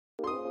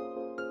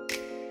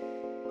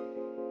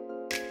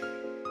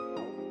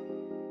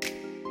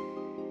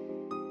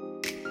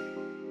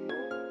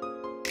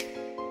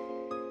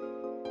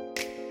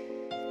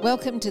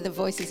Welcome to the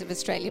Voices of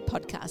Australia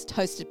podcast,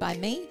 hosted by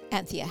me,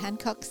 Anthea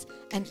Hancox,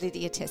 and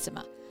Lydia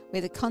Tessima,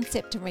 where the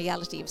concept and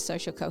reality of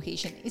social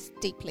cohesion is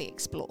deeply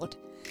explored.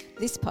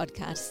 This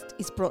podcast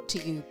is brought to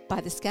you by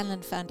the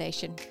Scanlon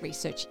Foundation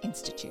Research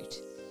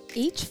Institute.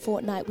 Each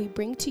fortnight we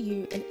bring to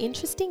you an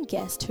interesting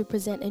guest who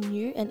present a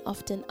new and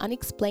often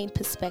unexplained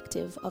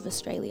perspective of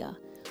Australia.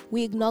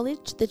 We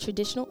acknowledge the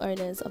traditional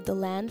owners of the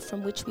land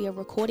from which we are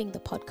recording the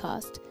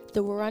podcast,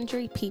 the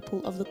Wurundjeri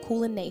people of the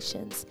Kulin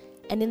Nations,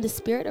 and in the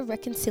spirit of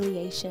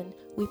reconciliation,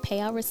 we pay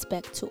our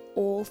respect to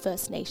all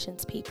First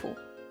Nations people.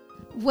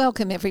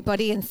 Welcome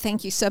everybody, and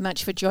thank you so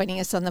much for joining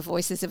us on the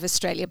Voices of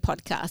Australia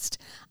podcast.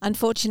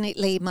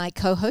 Unfortunately, my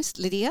co-host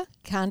Lydia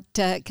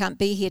can't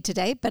be here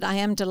today, but I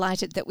am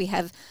delighted that we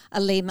have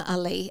Aleem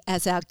Ali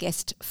as our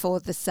guest for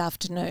this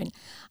afternoon.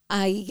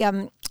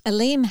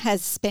 Aleem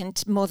has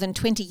spent more than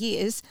 20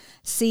 years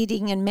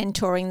seeding and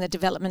mentoring the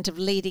development of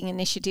leading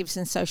initiatives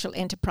and social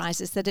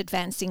enterprises that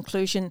advance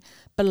inclusion,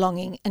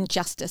 belonging and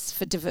justice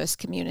for diverse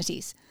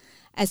communities.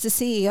 As the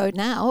CEO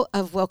now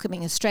of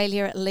Welcoming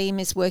Australia, Aleem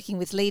is working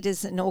with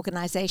leaders and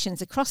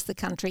organisations across the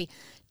country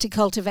to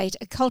cultivate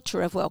a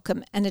culture of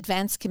welcome and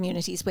advance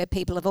communities where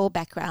people of all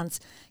backgrounds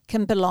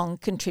can belong,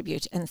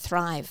 contribute and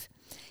thrive.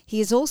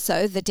 He is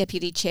also the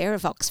Deputy Chair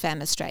of Oxfam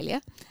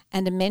Australia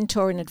and a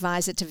mentor and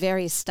advisor to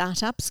various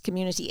startups,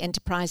 community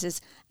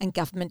enterprises and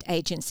government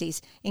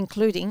agencies,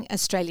 including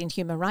Australian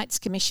Human Rights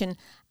Commission,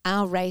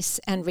 Our Race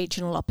and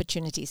Regional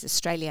Opportunities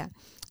Australia.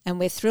 And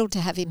we're thrilled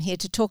to have him here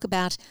to talk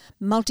about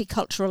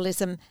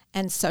multiculturalism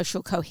and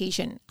social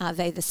cohesion. Are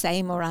they the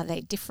same or are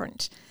they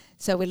different?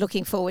 So we're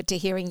looking forward to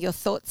hearing your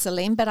thoughts,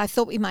 Aleem, but I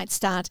thought we might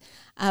start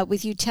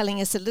with you telling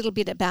us a little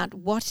bit about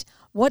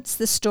what's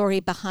the story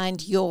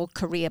behind your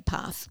career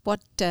path?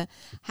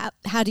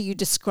 How do you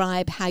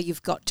describe how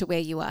you've got to where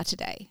you are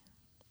today?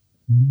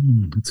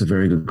 That's a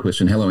very good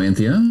question. Hello,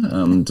 Anthea.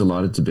 I'm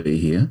delighted to be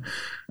here.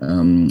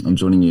 I'm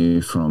joining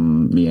you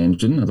from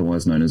Meanjin,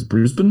 otherwise known as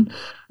Brisbane.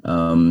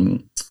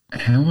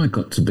 How I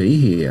got to be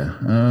here,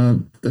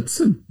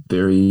 that's a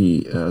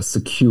very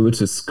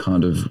circuitous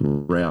kind of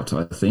route,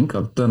 I think.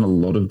 I've done a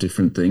lot of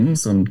different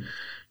things. I'm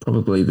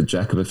probably the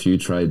jack of a few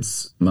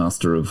trades,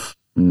 master of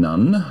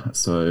none.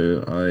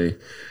 So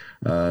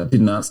I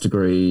did an arts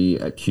degree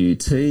at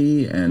QUT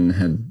and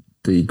had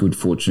the good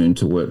fortune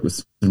to work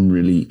with some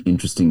really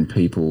interesting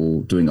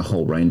people doing a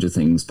whole range of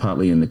things,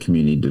 partly in the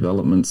community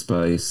development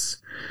space,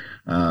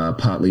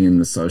 partly in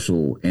the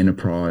social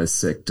enterprise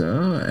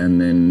sector, and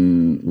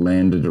then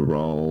landed a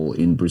role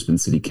in Brisbane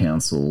City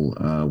Council,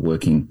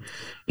 working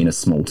in a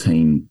small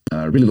team,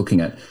 really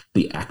looking at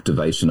the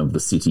activation of the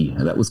city.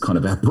 That was kind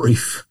of our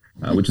brief,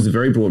 which is a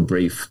very broad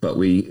brief, but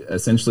we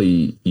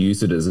essentially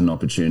used it as an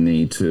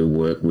opportunity to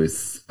work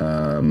with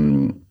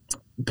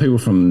people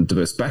from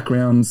diverse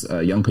backgrounds,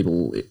 young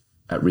people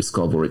at risk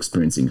of or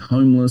experiencing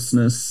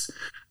homelessness,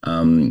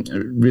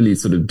 really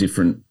sort of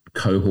different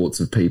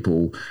cohorts of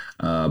people,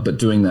 but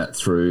doing that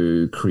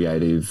through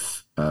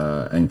creative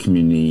and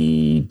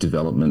community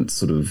development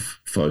sort of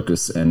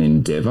focus and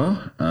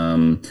endeavour.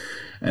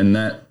 And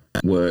that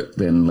work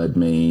then led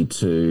me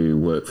to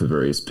work for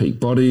various peak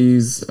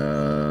bodies,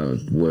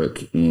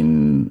 work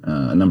in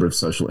a number of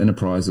social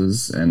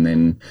enterprises, and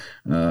then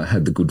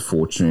had the good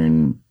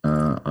fortune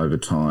over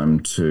time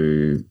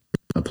to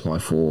apply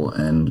for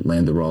and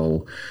land the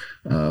role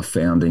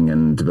founding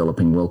and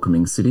developing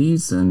Welcoming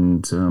Cities,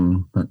 and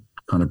that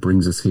kind of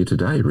brings us here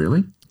today,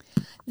 really.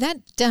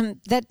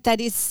 That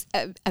is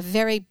a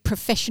very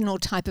professional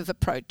type of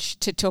approach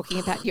to talking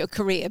about your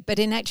career, but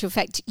in actual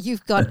fact,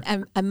 you've got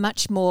a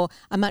much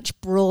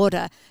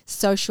broader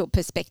social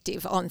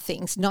perspective on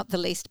things, not the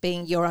least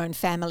being your own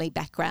family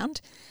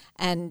background,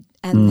 and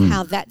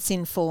how that's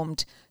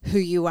informed who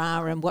you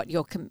are and what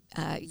you're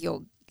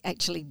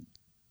actually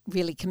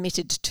really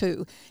committed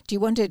to. Do you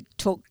want to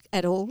talk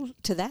at all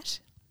to that?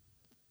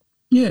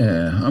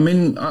 Yeah, I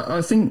mean,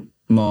 I think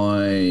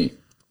my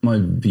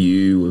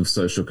view of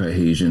social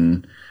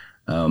cohesion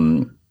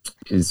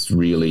is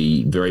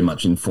really very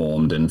much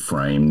informed and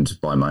framed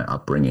by my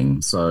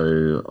upbringing.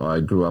 So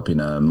I grew up in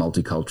a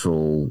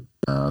multicultural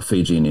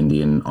Fijian,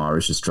 Indian,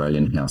 Irish,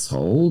 Australian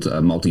household,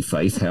 a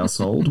multi-faith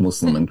household,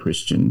 Muslim and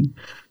Christian,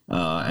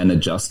 and a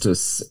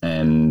justice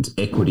and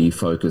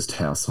equity-focused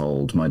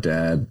household. My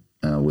dad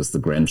was the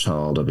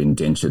grandchild of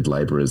indentured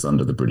labourers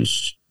under the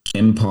British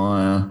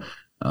Empire.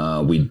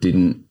 We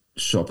didn't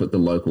shop at the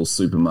local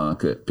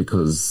supermarket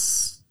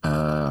because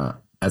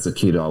as a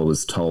kid, I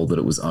was told that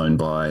it was owned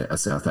by a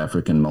South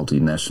African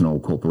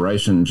multinational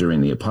corporation during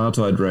the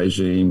apartheid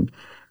regime.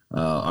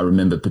 I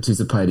remember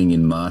participating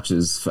in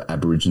marches for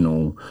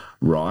Aboriginal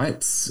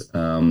rights,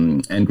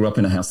 and grew up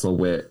in a household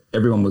where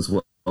everyone was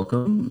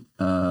welcome.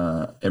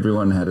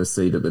 Everyone had a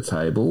seat at the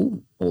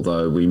table,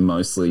 although we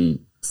mostly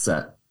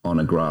sat on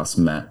a grass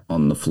mat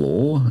on the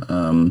floor.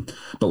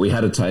 But we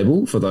had a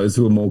table for those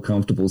who were more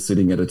comfortable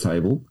sitting at a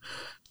table.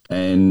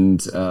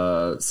 And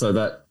so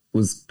that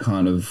was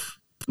kind of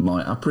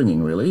my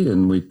upbringing, really.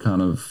 And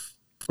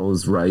I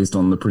was raised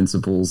on the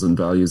principles and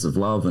values of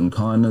love and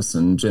kindness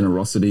and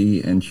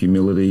generosity and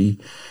humility.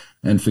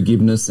 and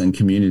forgiveness and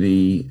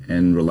community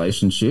and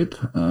relationship.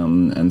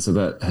 And so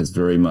that has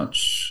very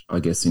much, I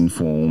guess,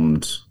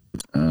 informed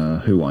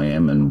who I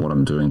am and what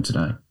I'm doing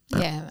today.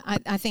 Yeah,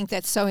 I think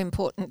that's so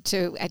important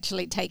to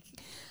actually take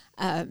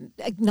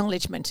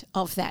acknowledgement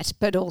of that,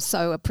 but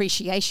also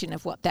appreciation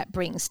of what that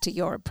brings to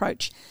your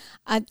approach.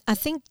 I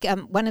think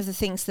one of the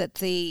things that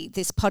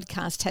this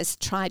podcast has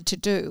tried to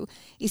do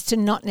is to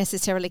not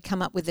necessarily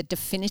come up with a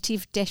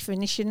definitive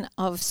definition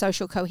of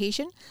social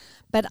cohesion,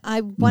 but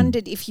I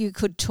wondered if you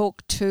could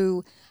talk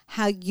to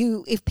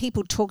if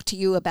people talk to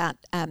you about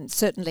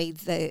certainly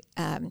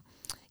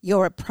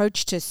your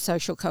approach to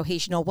social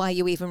cohesion, or why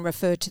you even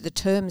refer to the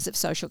terms of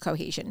social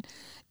cohesion.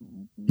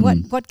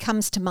 What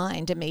comes to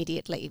mind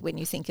immediately when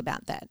you think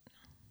about that?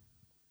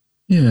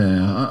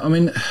 Yeah, I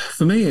mean,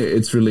 for me,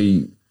 it's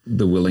really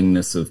the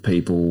willingness of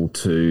people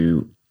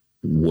to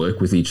work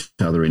with each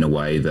other in a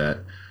way that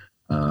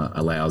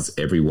allows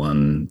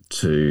everyone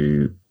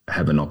to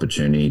have an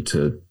opportunity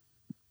to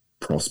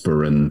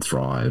prosper and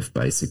thrive,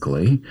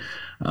 basically.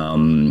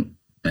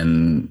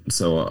 And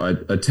so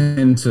I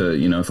tend to,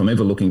 if I'm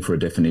ever looking for a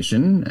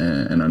definition,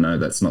 and I know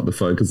that's not the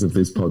focus of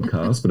this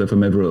podcast, but if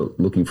I'm ever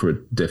looking for a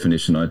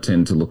definition, I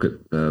tend to look at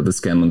the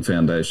Scanlon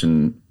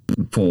Foundation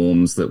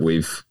forms that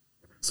we've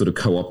sort of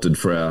co-opted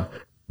for our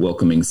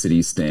welcoming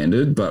city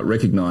standard, but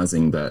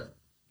recognising that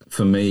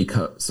for me,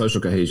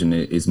 social cohesion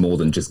is more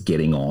than just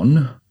getting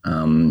on.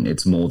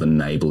 It's more than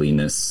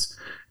neighbourliness.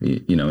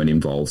 It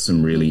involves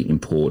some really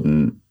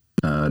important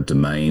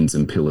domains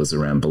and pillars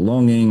around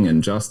belonging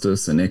and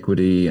justice and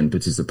equity and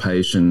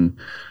participation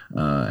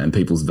and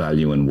people's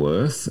value and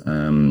worth.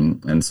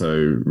 And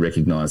so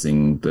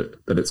recognising that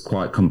it's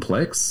quite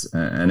complex,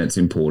 and it's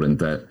important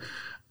that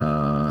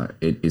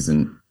it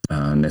isn't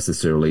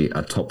necessarily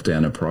a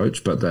top-down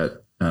approach, but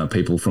that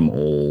people from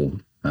all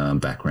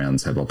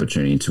backgrounds have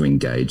opportunity to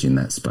engage in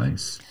that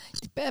space.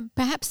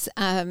 Perhaps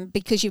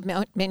because you've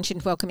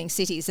mentioned welcoming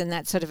cities, and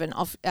that's sort of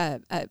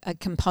a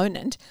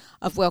component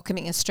of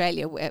Welcoming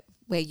Australia,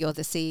 where you're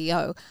the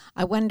CEO.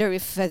 I wonder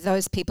if for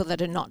those people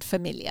that are not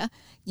familiar,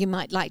 you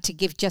might like to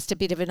give just a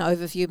bit of an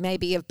overview,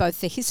 maybe of both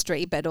the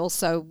history, but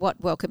also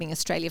what Welcoming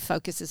Australia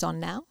focuses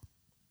on now.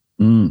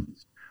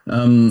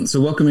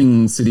 So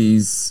Welcoming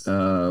Cities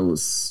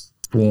was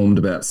formed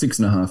about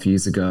 6.5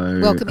 years ago.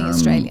 Welcoming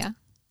Australia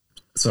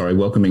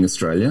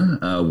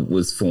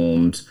was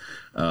formed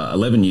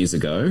 11 years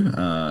ago,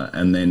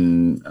 and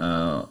then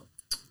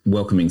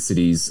Welcoming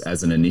Cities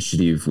as an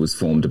initiative was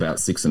formed about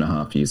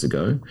 6.5 years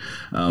ago.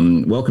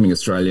 Welcoming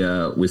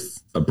Australia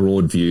with a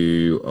broad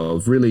view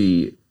of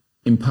really,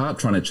 in part,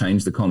 trying to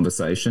change the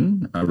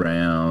conversation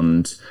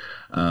around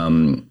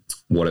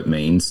what it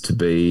means to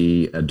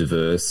be a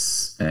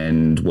diverse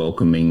and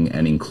welcoming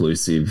and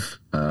inclusive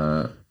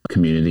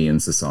community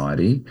and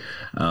society,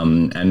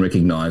 and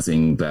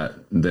recognising that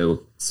there were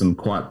some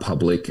quite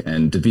public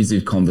and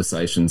divisive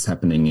conversations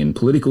happening in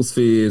political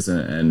spheres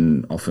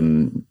and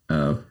often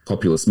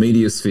populist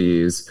media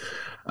spheres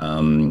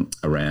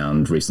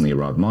around recently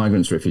arrived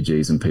migrants,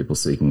 refugees and people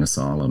seeking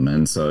asylum.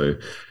 And so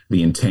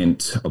the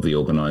intent of the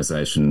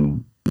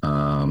organisation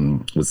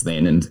was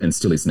then and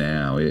still is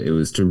now, it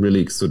was to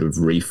really sort of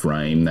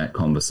reframe that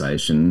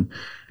conversation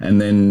and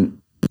then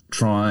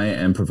try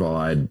and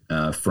provide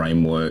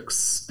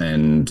frameworks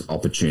and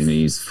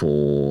opportunities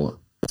for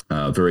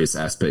various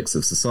aspects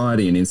of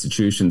society and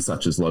institutions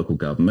such as local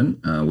government,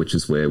 which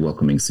is where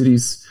Welcoming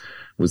Cities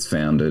was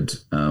founded,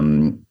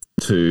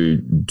 to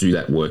do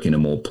that work in a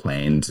more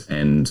planned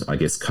and, I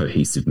guess,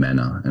 cohesive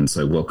manner. And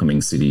so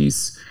Welcoming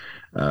Cities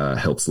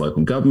helps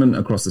local government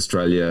across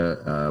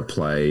Australia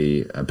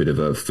play a bit of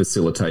a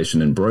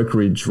facilitation and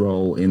brokerage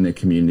role in their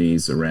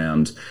communities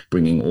around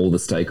bringing all the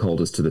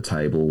stakeholders to the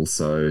table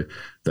so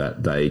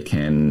that they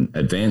can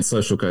advance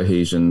social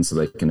cohesion, so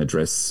they can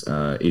address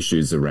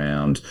issues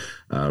around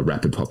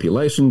rapid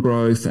population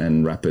growth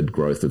and rapid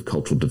growth of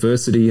cultural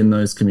diversity in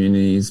those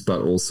communities,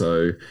 but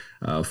also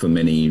for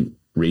many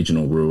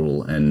regional,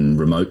 rural and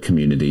remote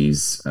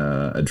communities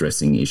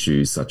addressing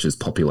issues such as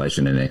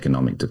population and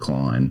economic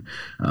decline,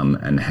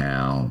 and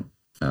how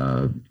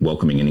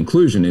welcoming and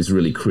inclusion is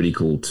really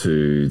critical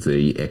to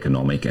the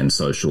economic and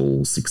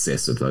social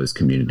success of those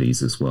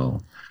communities as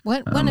well.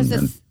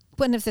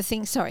 One of the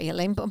things, sorry,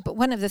 Elaine, but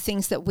one of the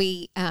things that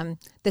we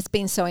that's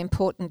been so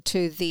important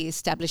to the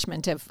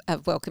establishment of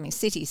Welcoming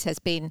Cities has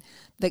been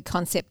the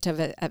concept of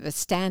a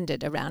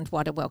standard around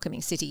what a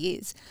welcoming city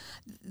is.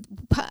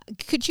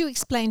 Could you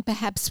explain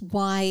perhaps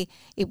why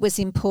it was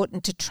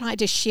important to try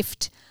to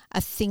shift a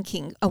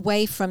thinking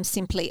away from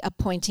simply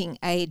appointing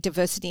a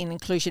diversity and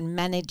inclusion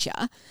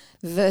manager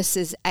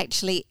versus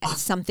actually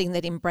something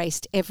that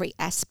embraced every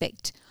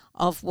aspect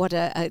of what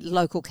a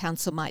local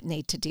council might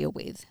need to deal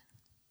with?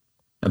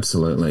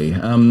 Absolutely.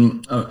 I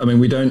mean,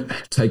 we don't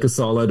take a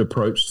siloed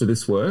approach to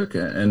this work,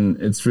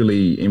 and it's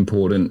really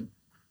important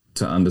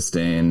to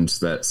understand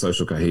that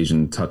social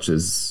cohesion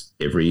touches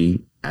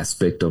every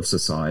aspect of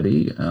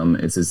society.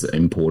 It's as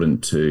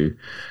important to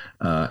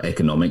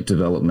economic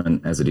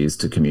development as it is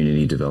to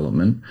community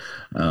development.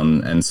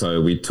 And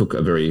so we took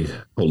a very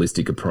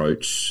holistic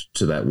approach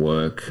to that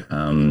work,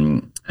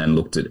 and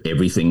looked at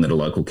everything that a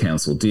local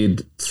council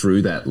did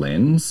through that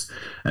lens.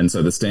 And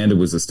so the standard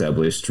was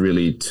established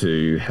really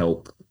to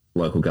help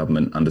local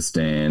government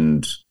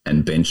understand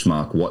and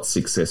benchmark what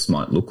success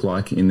might look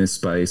like in this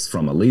space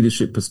from a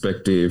leadership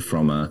perspective,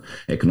 from an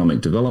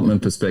economic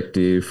development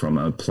perspective, from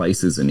a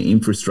places and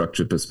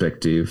infrastructure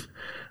perspective,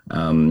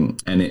 and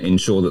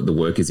ensure that the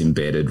work is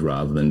embedded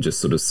rather than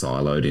just sort of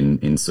siloed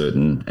in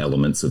certain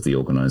elements of the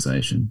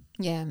organisation.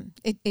 Yeah,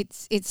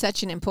 it's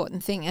such an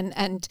important thing,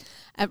 and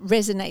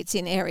resonates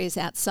in areas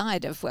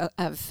outside of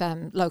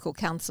local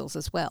councils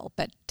as well,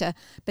 but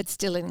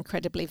still an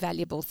incredibly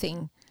valuable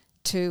thing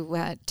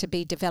to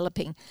be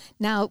developing.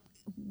 Now,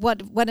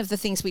 one of the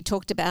things we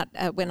talked about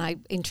when I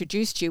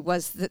introduced you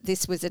was that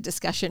this was a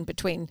discussion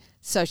between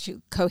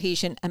social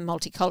cohesion and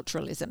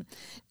multiculturalism.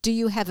 Do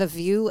you have a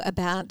view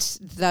about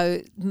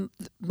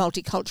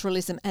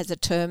multiculturalism as a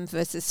term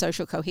versus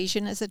social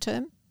cohesion as a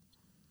term?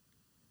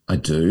 I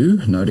do,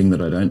 noting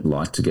that I don't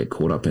like to get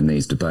caught up in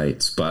these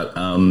debates, but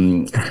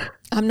I'm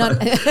not.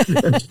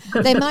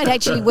 They might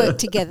actually work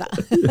together.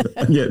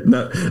 Yeah,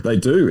 no, they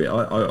do.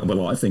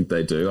 I think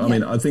they do. I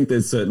mean, I think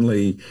there's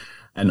certainly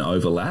an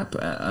overlap,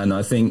 and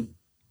I think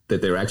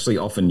that they're actually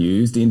often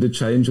used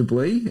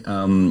interchangeably.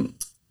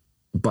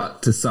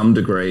 But to some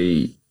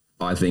degree,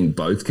 I think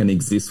both can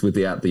exist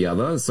without the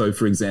other. So,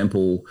 for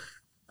example,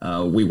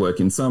 we work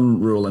in some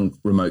rural and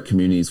remote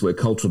communities where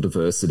cultural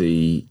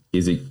diversity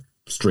is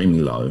extremely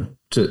low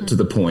to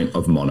the point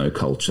of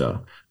monoculture.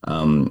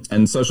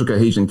 And social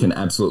cohesion can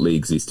absolutely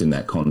exist in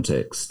that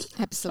context.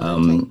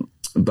 Absolutely.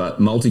 But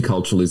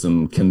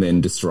multiculturalism can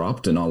then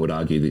disrupt, and I would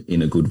argue that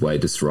in a good way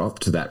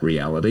disrupt that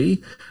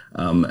reality.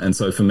 And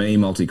so for me,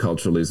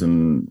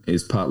 multiculturalism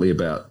is partly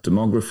about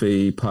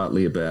demography,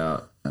 partly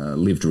about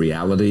lived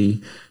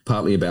reality,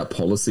 partly about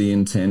policy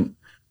intent,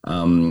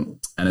 and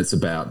it's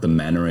about the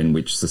manner in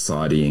which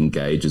society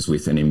engages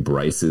with and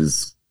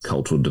embraces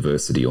cultural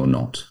diversity or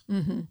not.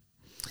 Mm-hmm.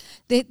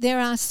 There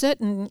are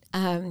certain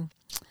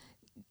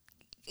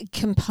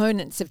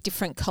components of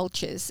different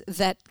cultures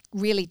that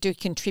really do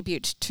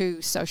contribute to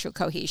social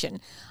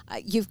cohesion.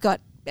 You've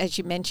got, as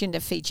you mentioned, a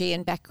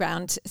Fijian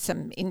background,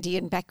 some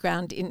Indian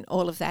background in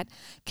all of that.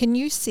 Can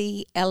you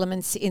see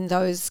elements in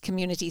those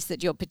communities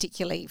that you're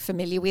particularly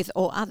familiar with,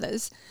 or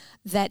others,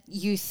 that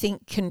you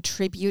think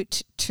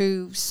contribute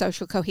to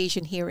social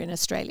cohesion here in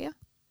Australia?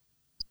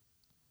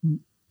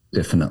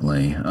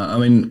 Definitely. I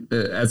mean,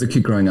 as a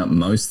kid growing up,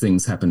 most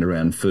things happened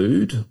around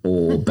food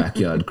or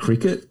backyard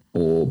cricket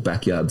or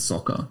backyard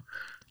soccer.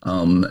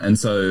 And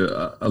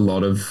so a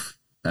lot of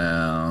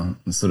our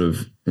sort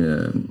of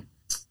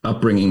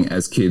upbringing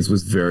as kids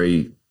was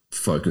very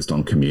focused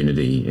on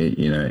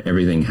community.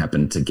 Everything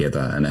happened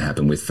together, and it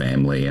happened with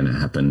family, and it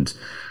happened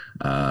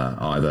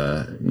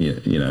either,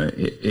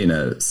 in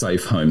a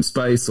safe home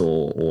space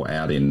or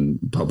out in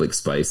public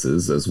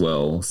spaces as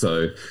well.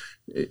 So,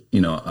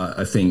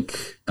 I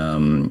think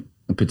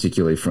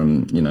particularly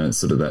from,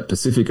 sort of that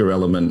Pacifica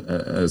element,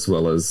 as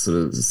well as sort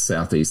of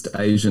Southeast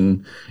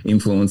Asian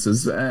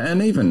influences,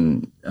 and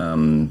even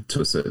to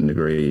a certain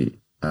degree,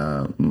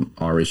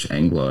 Irish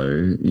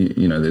Anglo,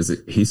 there's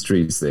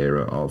histories there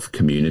of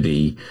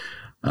community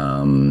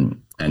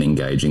and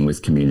engaging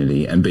with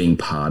community and being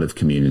part of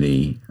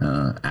community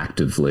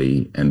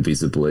actively and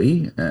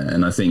visibly.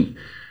 And I think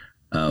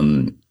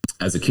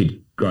as a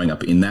kid growing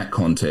up in that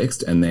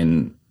context, and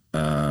then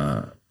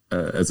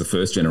as a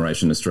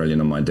first-generation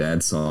Australian on my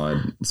dad's side,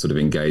 sort of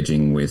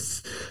engaging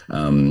with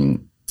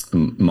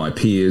my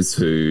peers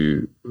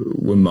who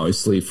were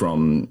mostly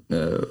from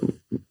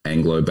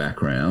Anglo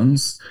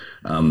backgrounds,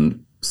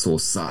 saw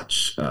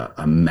such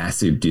a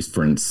massive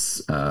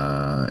difference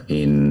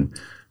in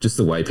just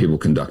the way people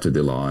conducted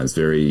their lives,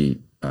 very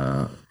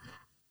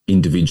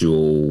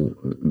individual,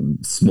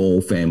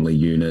 small family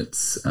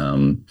units,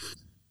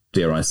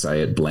 dare I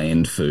say it,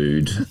 bland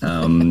food,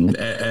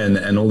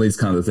 and all these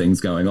kind of things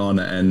going on.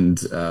 And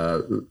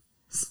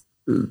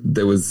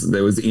there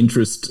was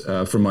interest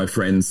from my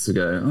friends to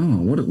go, oh,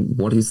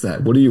 what is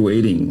that? What are you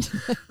eating?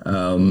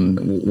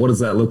 What does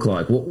that look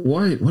like?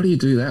 Why do you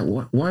do that?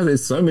 Why are there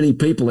so many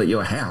people at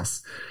your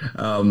house?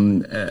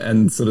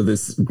 And sort of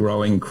this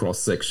growing cross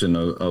section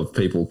of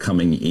people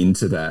coming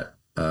into that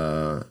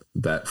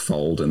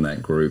fold and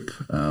that group.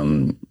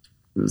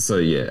 So,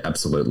 yeah,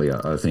 absolutely.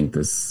 I think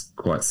there's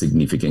quite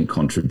significant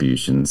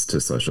contributions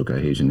to social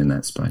cohesion in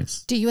that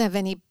space. Do you have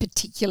any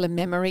particular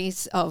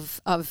memories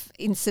of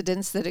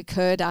incidents that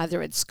occurred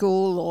either at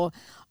school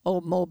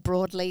or more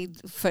broadly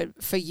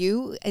for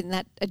you in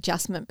that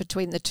adjustment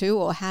between the two,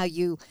 or how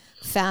you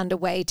found a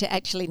way to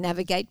actually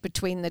navigate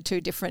between the two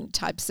different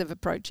types of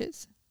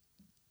approaches?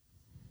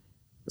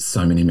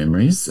 So many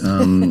memories.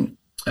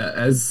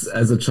 As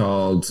a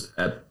child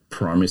at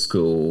primary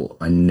school,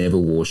 I never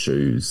wore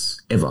shoes,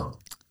 ever.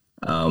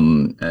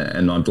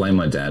 And I blame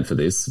my dad for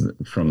this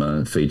from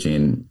a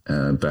Fijian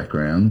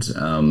background.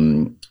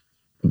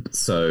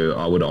 So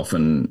I would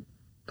often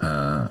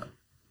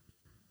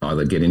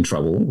either get in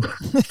trouble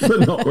for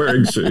not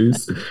wearing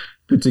shoes,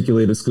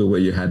 particularly at a school where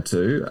you had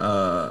to,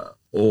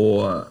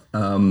 or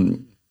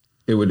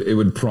it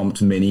would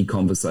prompt many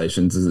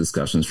conversations and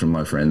discussions from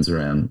my friends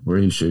around, where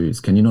are your shoes?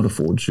 Can you not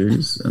afford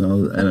shoes?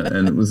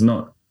 And it was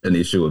not an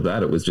issue of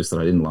that. It was just that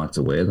I didn't like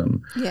to wear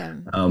them. Yeah.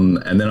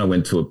 And then I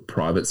went to a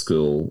private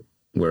school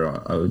where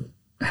I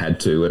had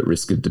to, at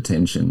risk of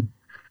detention.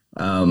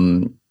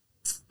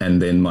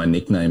 And then my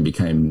nickname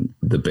became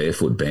the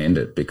Barefoot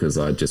Bandit because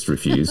I just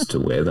refused to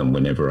wear them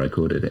whenever I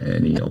could at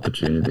any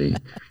opportunity.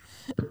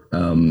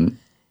 And,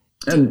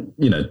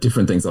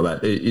 different things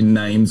like that.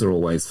 Names are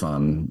always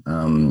fun.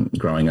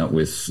 Growing up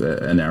with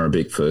an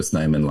Arabic first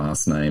name and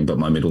last name, but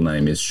my middle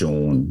name is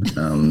Sean.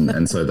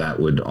 And so that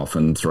would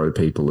often throw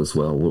people as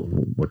well.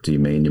 What do you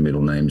mean your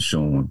middle name's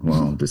Sean?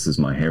 Well, this is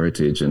my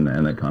heritage and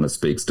that kind of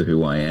speaks to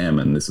who I am.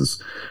 And this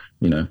is,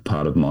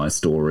 part of my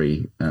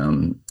story.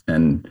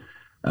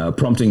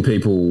 Prompting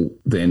people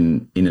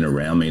then in and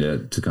around me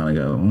to kind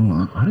of go,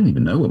 I don't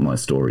even know what my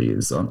story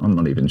is. I'm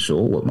not even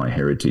sure what my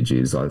heritage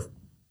is. I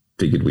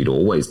figured we'd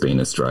always been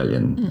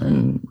Australian,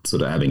 and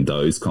sort of having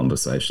those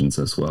conversations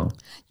as well.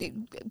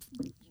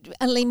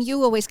 Aleem,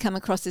 you always come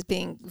across as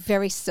being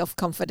very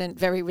self-confident,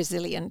 very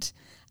resilient,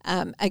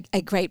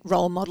 a great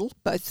role model,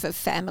 both for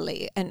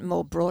family and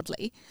more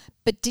broadly.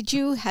 But did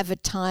you have a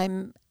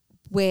time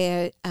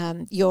where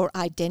your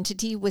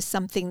identity was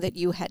something that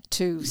you had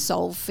to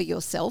solve for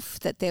yourself,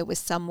 that there was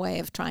some way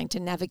of trying to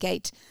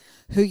navigate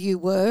who you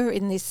were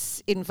in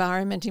this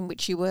environment in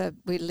which you were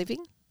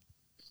living?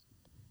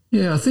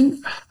 Yeah, I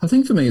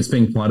think for me it's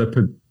been quite a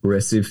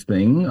progressive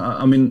thing.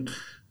 I mean,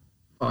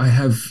 I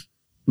have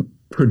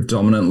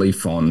predominantly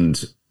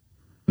fond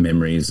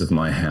memories of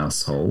my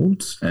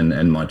household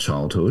and my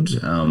childhood,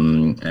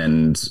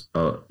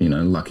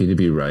 lucky to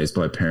be raised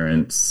by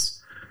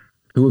parents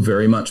who were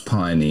very much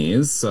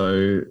pioneers.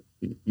 So,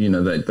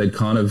 they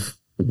kind of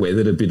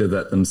weathered a bit of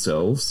that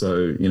themselves.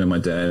 So, my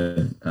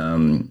dad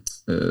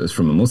is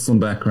from a Muslim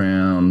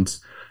background,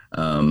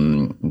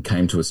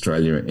 came to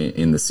Australia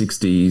in the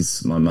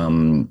 60s. My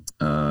mum,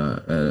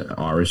 an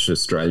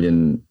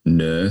Irish-Australian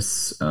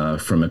nurse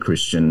from a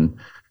Christian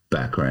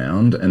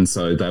background. And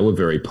so they were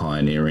very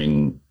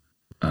pioneering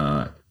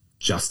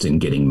just in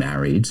getting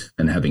married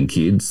and having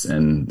kids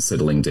and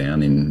settling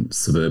down in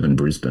suburban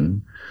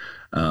Brisbane.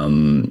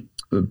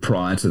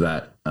 Prior to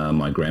that,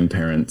 my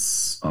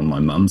grandparents on my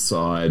mum's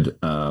side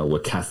were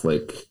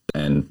Catholic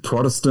and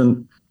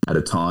Protestant at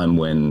a time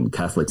when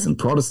Catholics and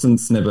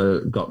Protestants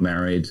never got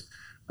married.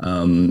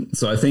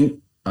 So I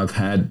think I've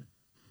had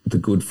the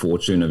good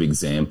fortune of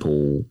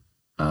example,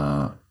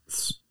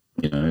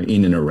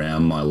 in and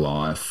around my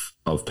life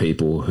of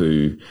people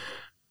who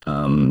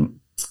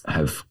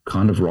have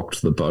kind of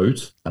rocked the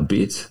boat a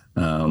bit,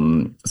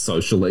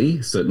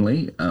 socially,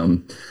 certainly,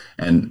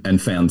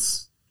 and found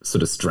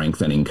sort of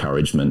strength and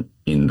encouragement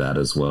in that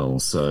as well.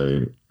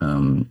 So,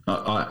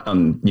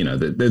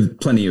 there's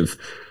plenty of,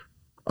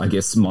 I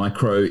guess,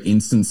 micro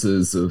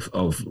instances of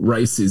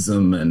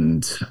racism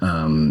and,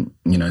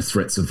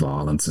 threats of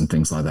violence and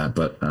things like that.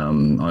 But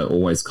I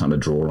always kind of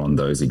draw on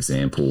those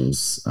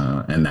examples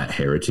and that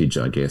heritage,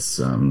 I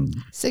guess,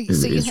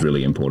 is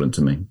really important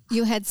to me.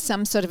 You had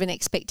some sort of an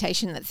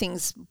expectation that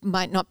things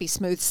might not be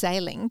smooth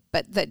sailing,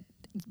 but that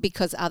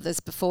because others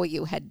before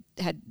you had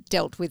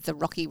dealt with the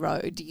rocky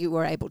road, you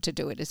were able to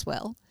do it as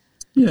well.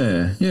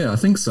 Yeah, I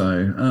think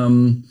so.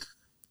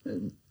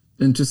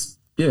 And just,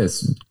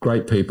 yes,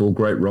 great people,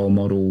 great role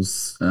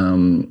models,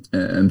 and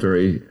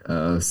very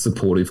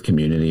supportive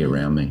community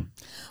around me.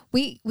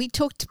 We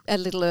talked a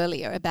little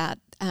earlier about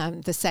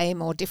the same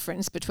or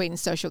difference between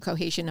social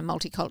cohesion and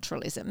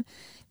multiculturalism.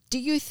 Do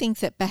you think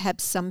that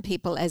perhaps some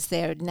people, as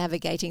they're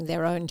navigating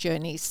their own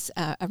journeys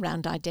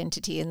around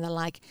identity and the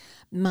like,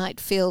 might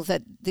feel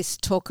that this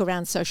talk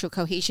around social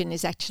cohesion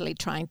is actually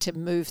trying to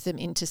move them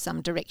into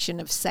some direction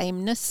of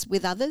sameness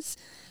with others?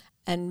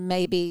 And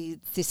maybe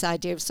this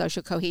idea of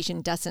social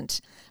cohesion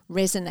doesn't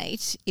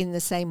resonate in the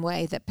same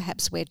way that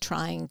perhaps we're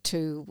trying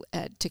to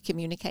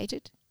communicate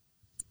it?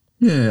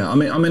 Yeah, I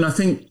mean, I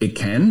think it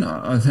can.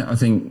 I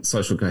think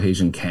social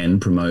cohesion can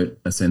promote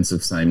a sense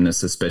of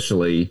sameness,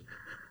 especially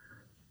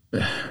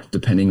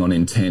depending on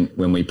intent,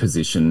 when we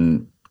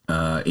position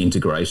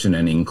integration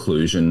and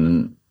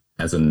inclusion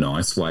as a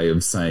nice way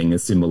of saying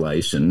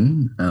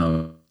assimilation.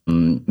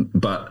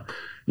 But,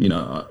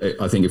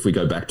 I think if we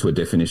go back to a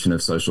definition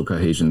of social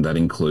cohesion, that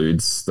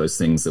includes those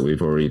things that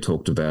we've already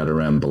talked about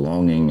around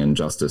belonging and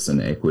justice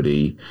and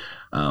equity.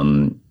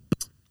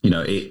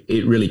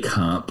 It really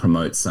can't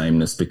promote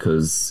sameness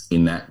because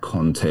in that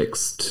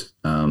context,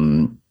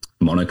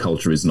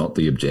 monoculture is not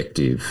the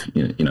objective.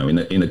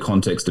 In the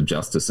context of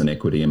justice and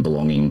equity and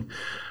belonging,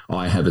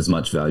 I have as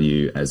much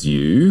value as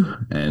you,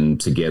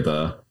 and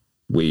together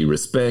we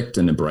respect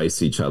and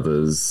embrace each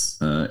other's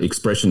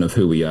expression of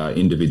who we are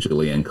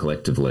individually and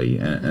collectively.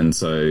 And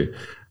so,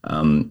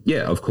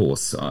 of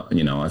course,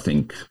 I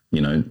think,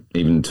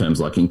 even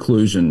terms like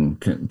inclusion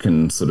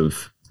can sort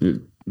of,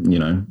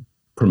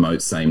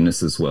 promote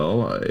sameness as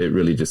well. It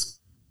really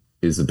just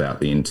is about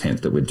the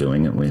intent that we're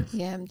doing it with.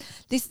 Yeah,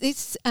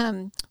 this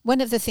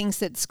one of the things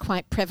that's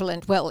quite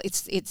prevalent. Well,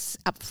 it's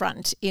up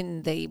front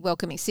in the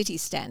Welcoming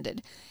Cities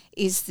Standard,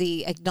 is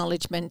the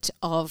acknowledgement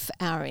of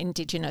our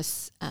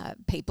Indigenous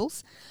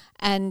peoples,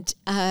 and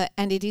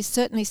it is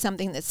certainly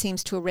something that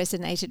seems to have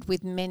resonated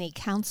with many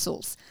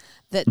councils.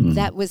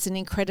 That was an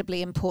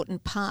incredibly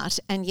important part,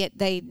 and yet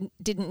they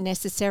didn't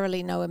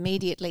necessarily know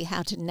immediately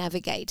how to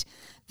navigate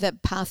the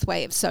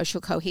pathway of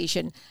social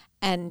cohesion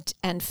and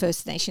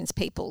First Nations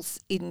peoples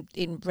in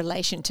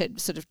relation to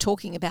sort of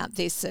talking about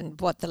this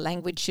and what the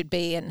language should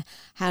be and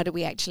how do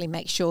we actually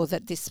make sure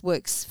that this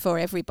works for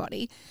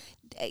everybody.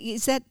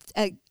 Is that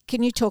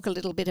can you talk a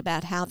little bit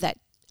about how that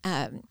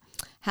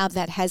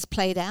has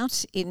played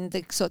out in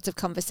the sorts of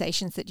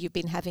conversations that you've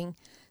been having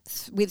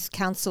with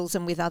councils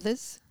and with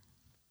others?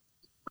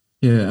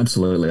 Yeah,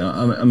 absolutely.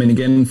 I mean,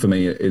 again, for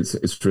me,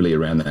 it's really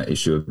around that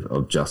issue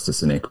of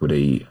justice and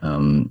equity,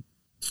 and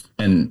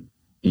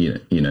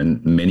you know,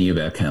 many of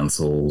our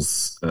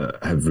councils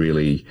have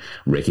really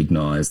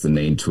recognised the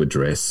need to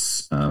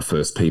address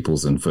First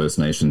Peoples and First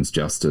Nations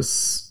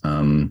justice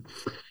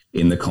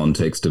in the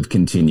context of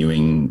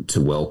continuing to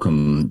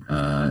welcome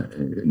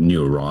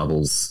new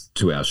arrivals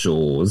to our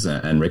shores,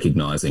 and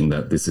recognising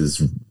that this is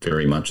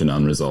very much an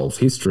unresolved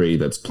history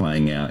that's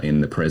playing out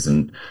in the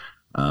present.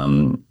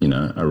 You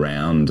know,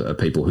 around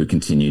people who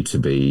continue to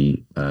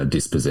be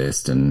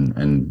dispossessed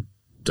and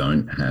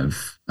don't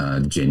have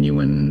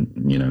genuine,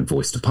 you know,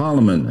 voice to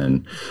Parliament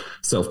and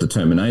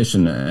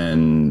self-determination,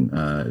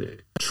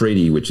 and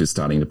treaty, which is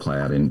starting to play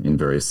out in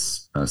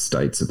various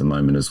states at the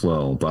moment as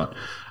well. But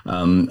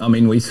I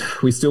mean, we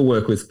still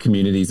work with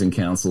communities and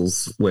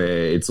councils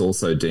where it's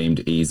also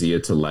deemed easier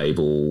to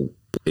label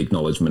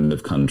acknowledgement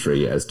of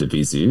country as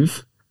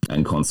divisive,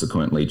 and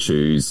consequently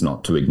choose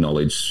not to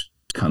acknowledge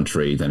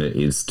country than it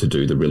is to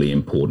do the really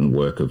important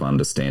work of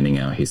understanding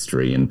our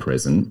history and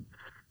present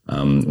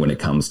when it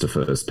comes to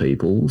First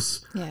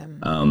Peoples. Yeah.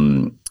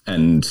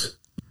 And,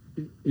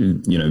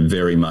 you know,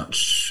 very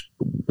much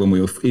when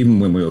we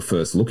were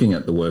first looking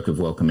at the work of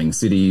Welcoming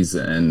Cities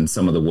and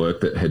some of the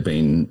work that had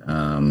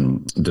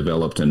been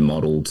developed and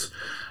modelled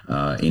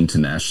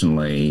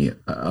internationally,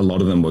 a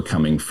lot of them were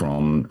coming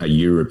from a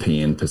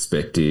European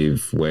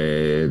perspective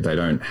where they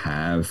don't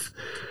have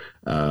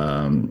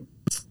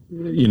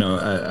you know,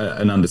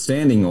 an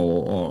understanding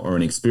or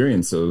an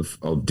experience of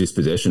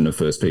dispossession of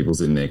First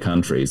Peoples in their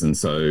countries. And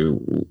so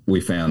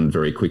we found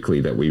very quickly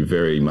that we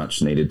very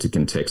much needed to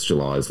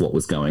contextualise what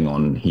was going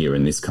on here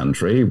in this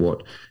country,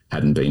 what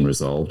hadn't been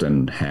resolved,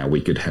 and how we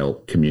could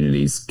help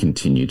communities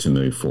continue to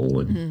move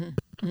forward. Mm-hmm.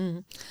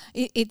 Mm.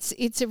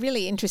 It's a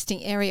really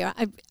interesting area.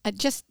 I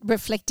just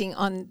reflecting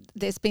on,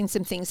 there's been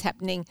some things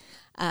happening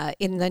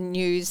in the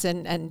news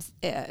and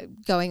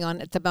going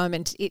on at the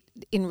moment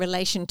in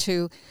relation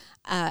to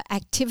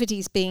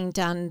activities being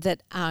done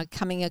that are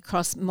coming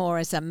across more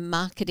as a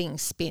marketing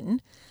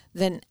spin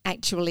than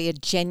actually a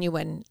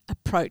genuine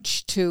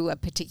approach to a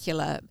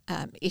particular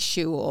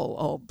issue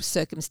or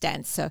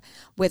circumstance. So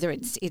whether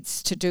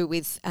it's to do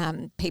with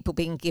people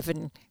being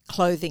given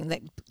clothing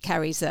that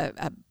carries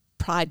a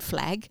pride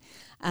flag,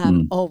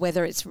 or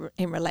whether it's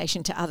in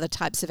relation to other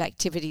types of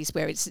activities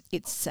where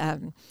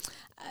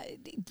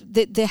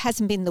there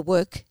hasn't been the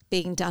work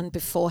being done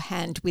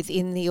beforehand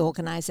within the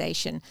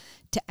organisation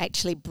to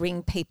actually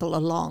bring people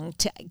along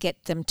to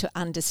get them to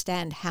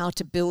understand how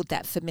to build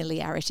that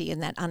familiarity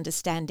and that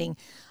understanding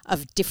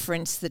of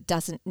difference that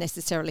doesn't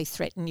necessarily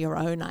threaten your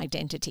own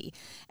identity.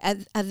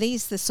 Are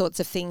these the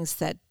sorts of things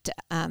that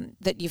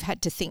you've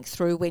had to think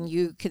through when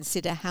you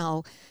consider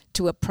how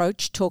to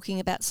approach talking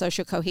about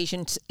social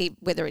cohesion,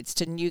 whether it's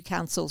to new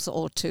councils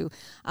or to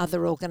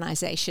other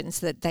organisations,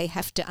 that they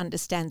have to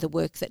understand the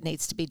work that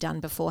needs to be done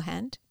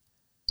beforehand?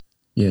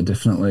 Yeah,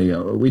 definitely.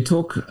 We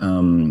talk,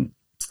 and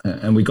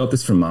we got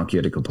this from Mark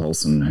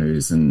Yedica-Paulson,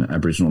 who's an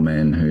Aboriginal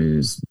man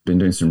who's been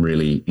doing some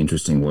really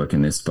interesting work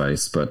in this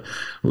space. But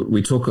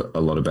we talk a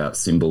lot about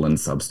symbol and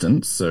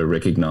substance, so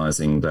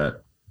recognising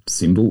that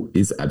symbol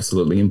is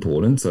absolutely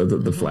important, so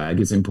that the flag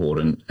is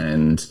important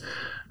and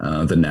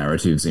the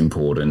narrative's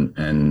important,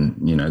 and,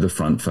 you know, the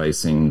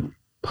front-facing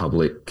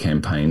public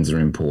campaigns are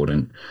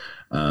important.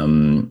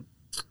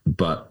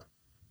 But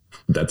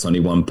that's only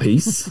one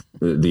piece.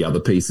 The other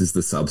piece is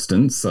the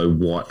substance. So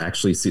what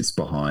actually sits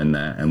behind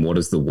that, and what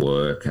is the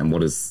work, and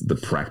what is the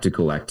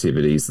practical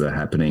activities that are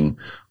happening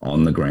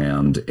on the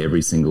ground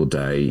every single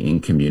day in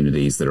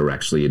communities that are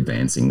actually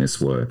advancing this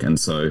work. And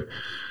so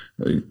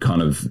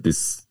kind of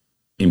this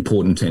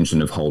important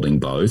tension of holding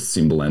both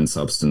symbol and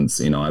substance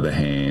in either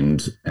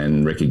hand,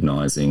 and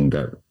recognising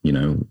that, you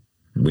know,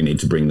 we need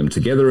to bring them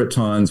together at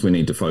times. We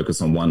need to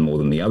focus on one more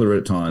than the other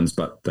at times,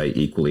 but they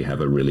equally have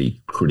a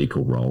really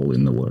critical role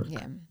in the work.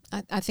 Yeah,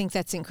 I think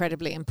that's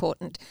incredibly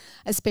important,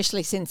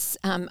 especially since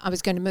I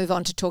was going to move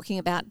on to talking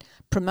about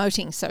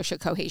promoting social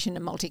cohesion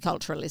and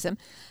multiculturalism.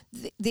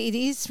 It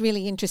is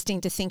really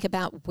interesting to think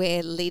about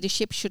where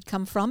leadership should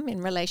come from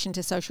in relation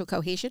to social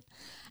cohesion.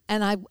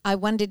 And I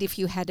wondered if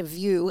you had a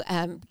view,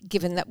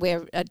 given that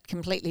we're a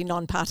completely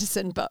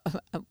non-partisan, but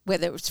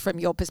whether it's from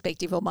your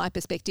perspective or my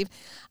perspective,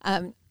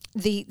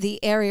 the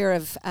area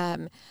of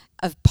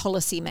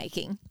policy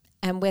making,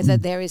 and whether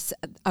there is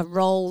a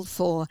role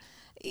for.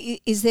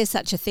 Is there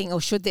such a thing, or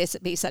should there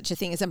be such a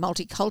thing as a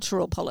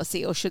multicultural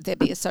policy, or should there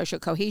be a social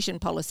cohesion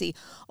policy,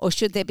 or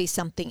should there be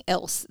something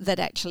else that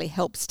actually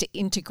helps to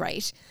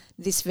integrate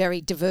this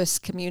very diverse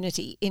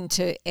community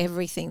into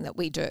everything that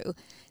we do?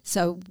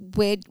 So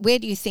where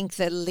do you think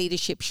the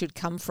leadership should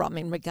come from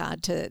in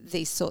regard to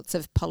these sorts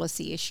of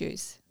policy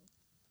issues?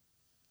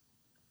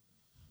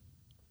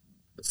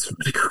 That's a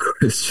really good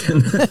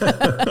question.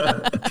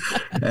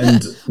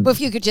 And well, if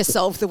you could just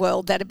solve the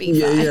world, that'd be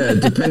fine. Yeah.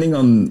 Depending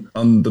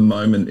on the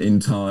moment in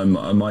time,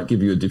 I might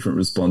give you a different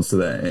response to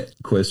that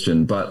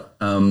question. But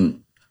I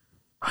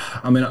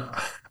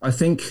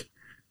think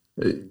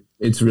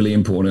it's really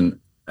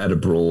important at a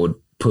broad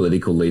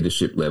political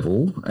leadership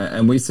level,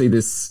 and we see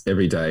this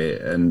every day.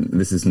 And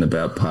this isn't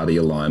about party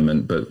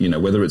alignment, but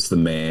whether it's the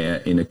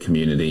mayor in a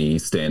community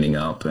standing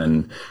up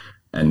and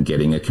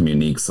getting a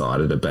community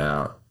excited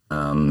about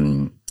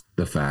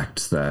the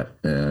fact that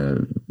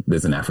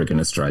there's an African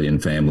Australian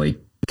family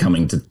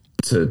coming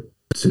to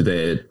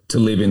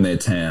live in their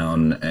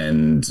town,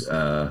 and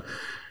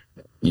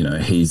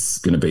he's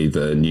going to be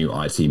the new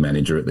IT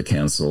manager at the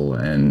council,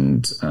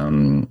 and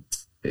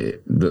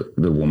the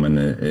woman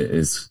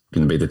is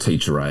going to be the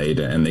teacher aide,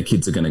 and their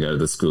kids are going to go to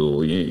the school.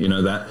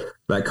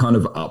 That kind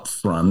of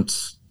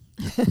upfront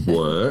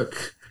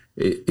work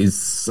is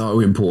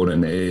so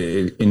important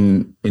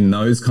in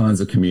those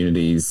kinds of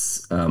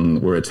communities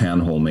where a town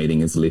hall meeting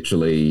is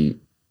literally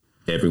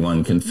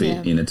everyone can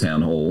fit in a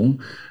town hall.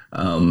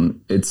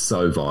 It's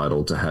so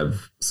vital to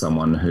have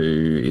someone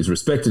who is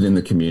respected in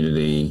the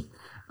community,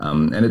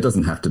 and it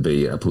doesn't have to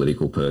be a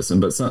political person,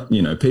 but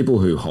people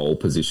who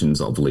hold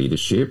positions of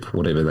leadership,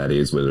 whatever that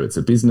is, whether it's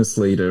a business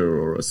leader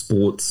or a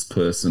sports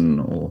person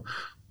or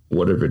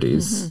whatever it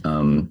is.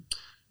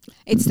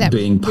 It's that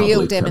being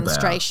real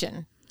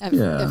demonstration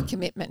of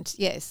commitment.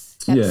 Yes,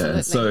 absolutely.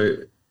 Yeah, so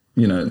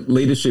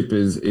leadership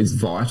is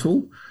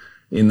vital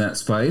in that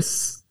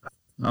space.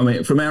 I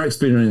mean, from our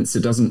experience,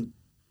 it doesn't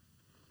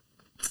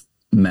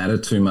matter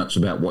too much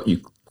about what you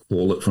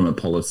call it from a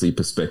policy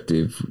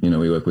perspective.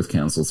 We work with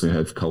councils who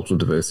have cultural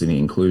diversity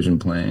inclusion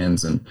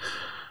plans and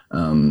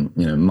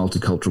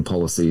multicultural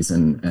policies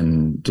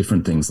and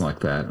different things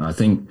like that. I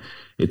think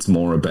it's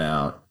more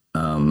about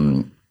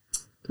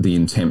the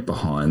intent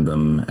behind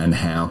them and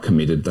how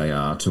committed they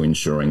are to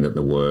ensuring that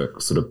the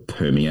work sort of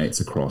permeates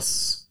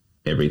across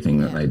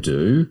everything that they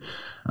do.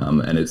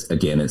 And it's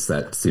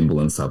that symbol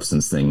and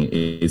substance thing.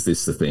 Is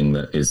this the thing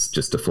that is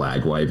just a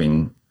flag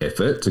waving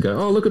effort to go,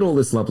 oh, look at all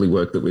this lovely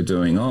work that we're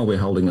doing. Oh, we're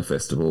holding a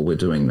festival. We're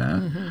doing that.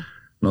 Mm-hmm.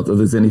 Not that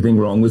there's anything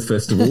wrong with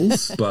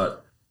festivals,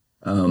 but,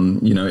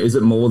 is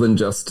it more than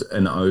just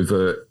an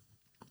overt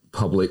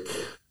public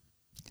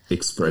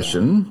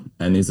expression?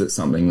 And is it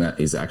something that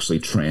is actually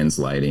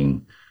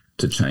translating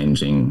to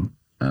changing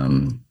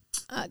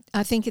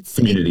I think it's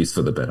communities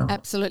for the better?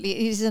 Absolutely.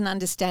 It is an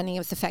understanding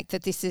of the fact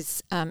that this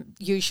is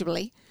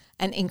usually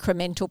an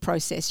incremental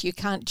process. You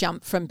can't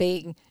jump from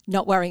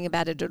not worrying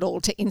about it at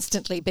all to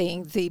instantly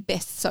being the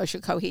best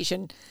social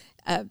cohesion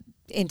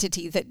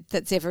entity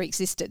that's ever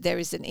existed. There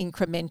is an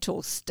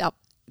incremental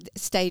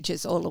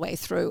stages all the way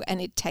through, and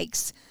it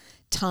takes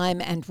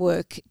time and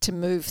work to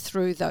move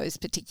through those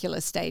particular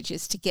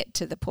stages to get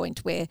to the point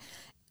where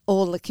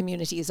all the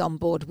community is on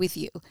board with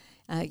you.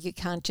 You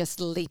can't just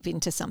leap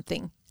into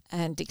something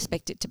and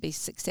expect it to be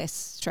success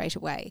straight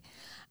away.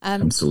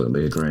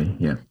 Absolutely agree,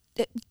 yeah.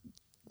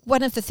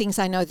 One of the things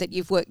I know that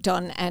you've worked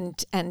on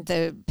and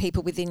the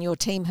people within your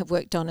team have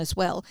worked on as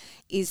well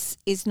is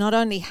not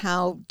only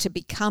how to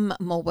become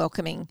a more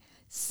welcoming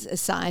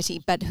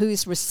society, but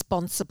who's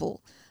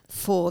responsible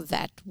for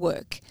that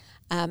work.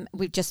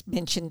 We've just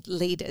mentioned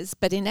leaders,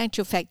 but in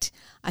actual fact,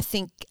 I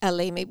think,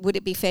 Aleem, would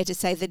it be fair to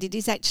say that it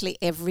is actually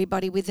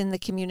everybody within the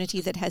community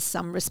that has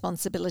some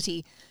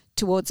responsibility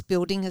towards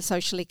building a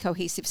socially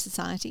cohesive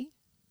society?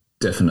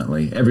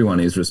 Definitely. Everyone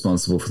is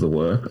responsible for the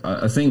work.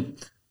 I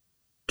think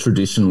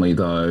traditionally,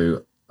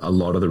 though, a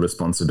lot of the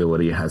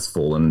responsibility has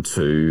fallen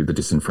to the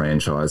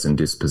disenfranchised and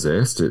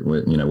dispossessed,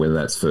 whether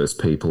that's First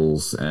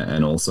Peoples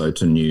and also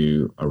to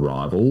new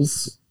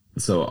arrivals.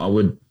 So I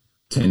would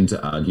tend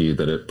to argue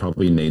that it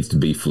probably needs to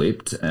be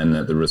flipped, and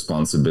that the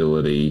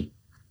responsibility,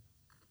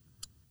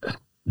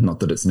 not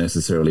that it's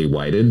necessarily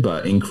weighted,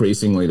 but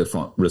increasingly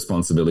the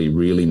responsibility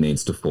really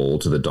needs to fall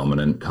to the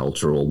dominant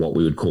culture, or what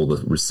we would call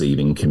the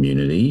receiving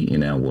community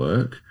in our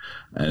work,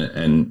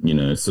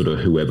 and sort of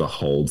whoever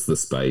holds the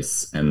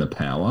space and the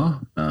power.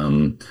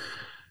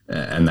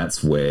 And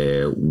that's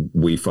where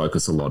we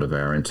focus a lot of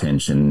our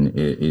attention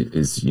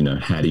is,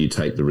 how do you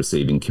take the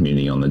receiving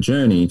community on the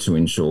journey to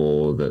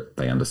ensure that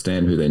they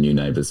understand who their new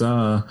neighbours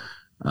are,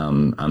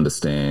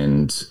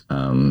 understand,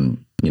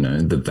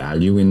 the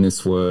value in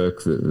this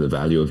work, the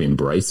value of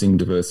embracing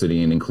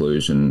diversity and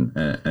inclusion,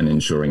 and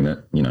ensuring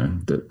that,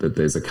 that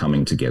there's a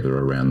coming together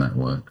around that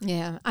work.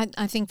 Yeah,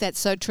 I think that's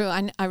so true.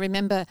 I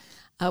remember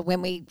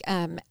when we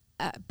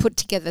put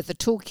together the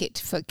toolkit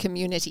for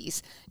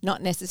communities,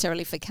 not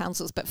necessarily for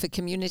councils, but for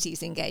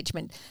communities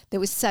engagement, there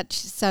was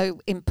so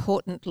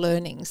important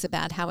learnings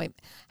about how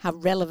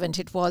relevant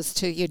it was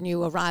to your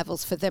new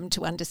arrivals for them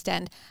to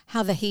understand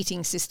how the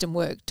heating system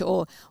worked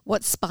or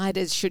what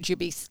spiders should you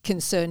be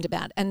concerned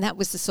about. And that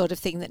was the sort of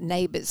thing that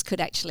neighbours could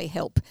actually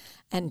help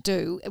and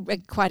do,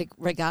 quite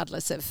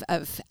regardless of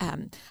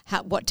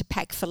what to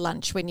pack for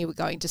lunch when you were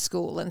going to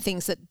school, and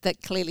things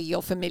that clearly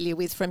you're familiar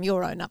with from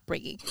your own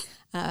upbringing.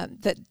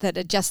 That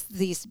are just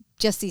these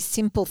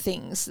simple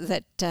things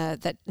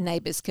that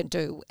neighbours can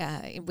do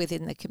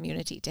within the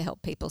community to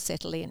help people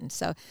settle in.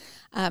 So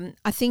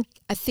I think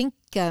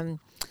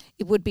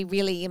it would be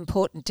really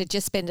important to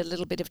just spend a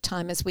little bit of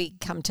time as we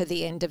come to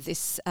the end of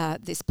this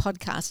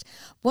podcast.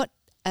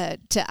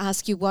 To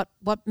ask you what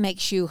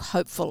makes you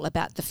hopeful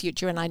about the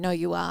future, and I know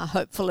you are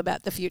hopeful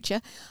about the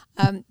future.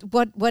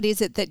 What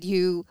is it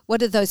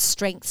what are those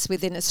strengths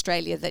within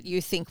Australia that you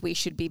think we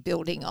should be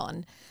building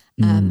on?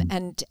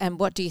 And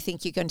what do you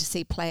think you're going to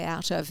see play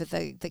out over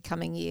the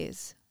coming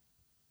years?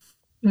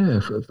 Yeah,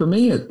 for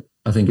me,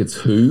 I think it's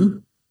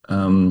who.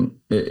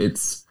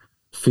 It's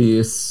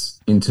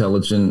fierce,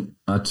 intelligent,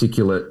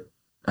 articulate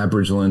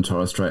Aboriginal and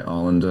Torres Strait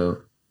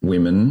Islander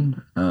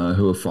women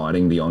who are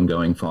fighting the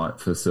ongoing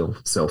fight for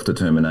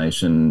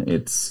self-determination.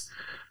 It's,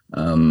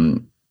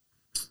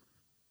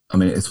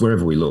 it's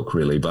wherever we look,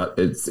 really, but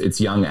it's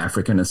young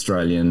African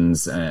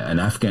Australians and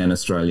Afghan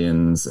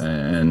Australians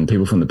and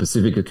people from the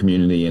Pacifica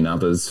community and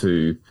others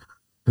who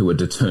are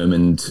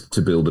determined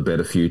to build a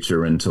better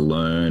future and to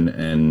learn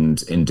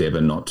and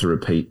endeavour not to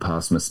repeat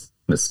past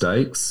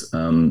mistakes.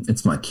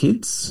 It's my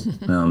kids.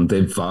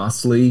 They're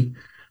vastly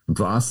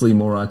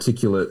more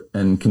articulate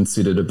and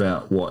considered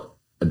about what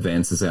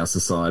advances our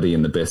society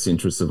in the best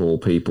interests of all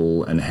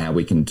people and how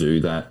we can do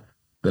that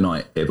than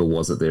I ever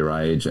was at their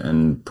age,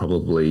 and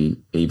probably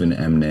even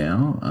am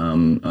now.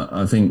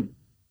 I think,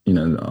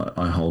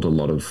 I hold a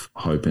lot of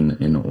hope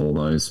in all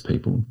those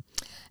people.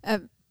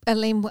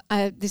 Aleem,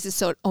 this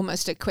is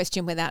almost a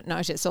question without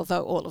notice,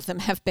 although all of them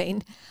have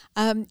been.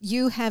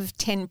 You have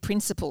 10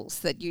 principles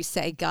that you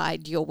say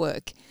guide your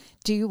work.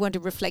 Do you want to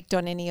reflect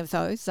on any of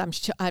those? I'm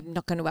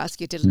not going to ask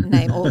you to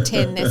name all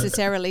 10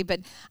 necessarily,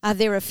 but are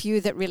there a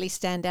few that really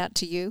stand out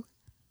to you?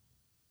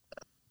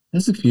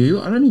 There's a few.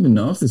 I don't even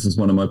know if this is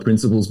one of my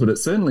principles, but it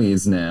certainly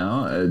is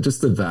now. Just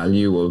the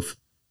value of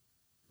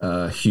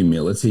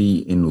humility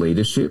in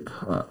leadership.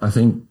 I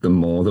think the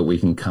more that we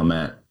can come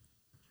at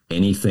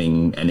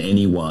anything and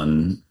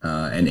anyone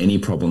and any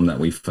problem that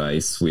we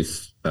face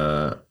with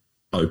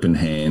open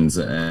hands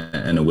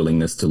and a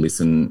willingness to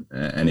listen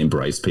and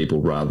embrace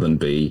people rather than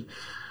be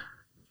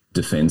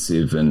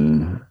defensive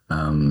and,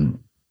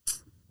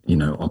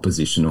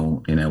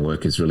 oppositional in our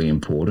work is really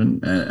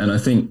important. And I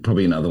think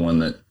probably another one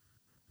that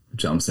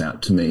jumps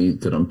out to me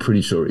that I'm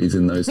pretty sure is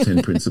in those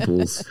 10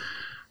 principles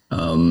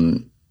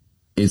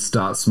is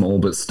start small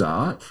but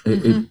start.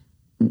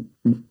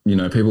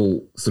 Mm-hmm.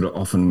 People sort of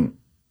often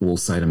will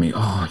say to me,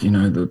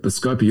 the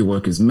scope of your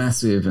work is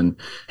massive, and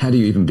how do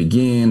you even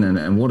begin,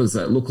 and what does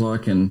that look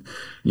like, and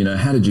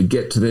how did you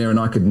get to there? And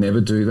I could never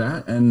do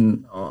that.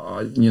 And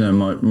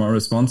my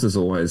response is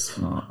always,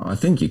 I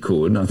think you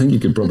could. I think you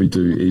could probably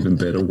do even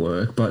better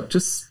work, but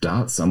just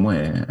start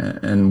somewhere.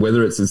 And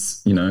whether it's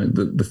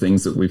the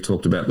things that we've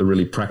talked about, the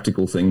really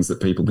practical things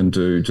that people can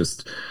do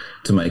just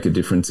to make a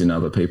difference in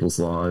other people's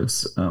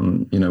lives,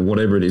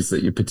 whatever it is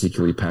that you're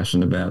particularly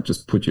passionate about,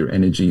 just put your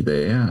energy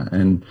there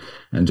and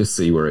just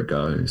see where it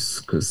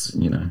goes, because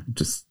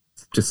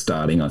just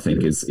starting, I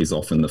think, is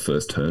often the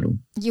first hurdle.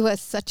 You are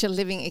such a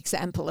living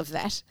example of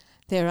that.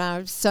 There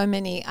are so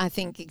many, I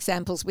think,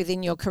 examples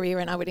within your career,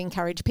 and I would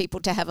encourage people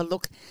to have a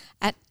look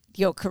at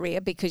your career,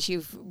 because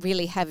you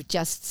really have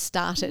just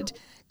started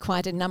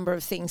quite a number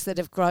of things that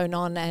have grown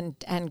on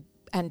and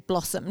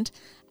blossomed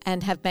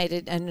and have made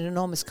it an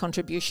enormous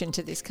contribution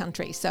to this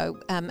country. So,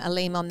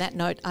 Aleem, on that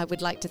note, I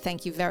would like to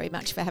thank you very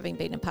much for having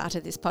been a part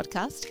of this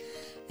podcast.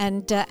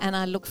 And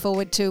I look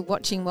forward to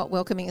watching what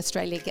Welcoming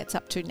Australia gets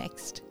up to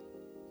next.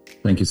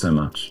 Thank you so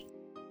much.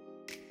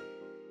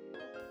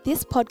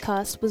 This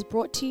podcast was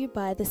brought to you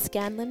by the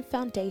Scanlon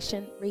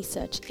Foundation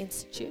Research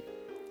Institute.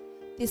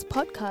 This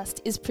podcast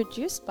is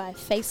produced by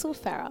Faisal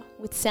Farah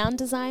with sound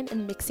design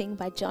and mixing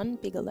by John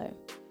Bigelow.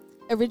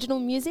 Original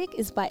music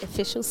is by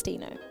Official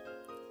Steno.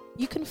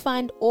 You can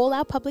find all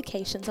our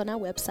publications on our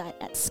website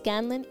at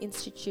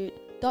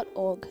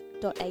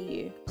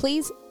scanloninstitute.org.au.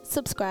 Please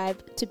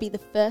subscribe to be the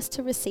first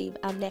to receive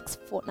our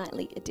next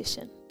fortnightly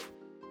edition.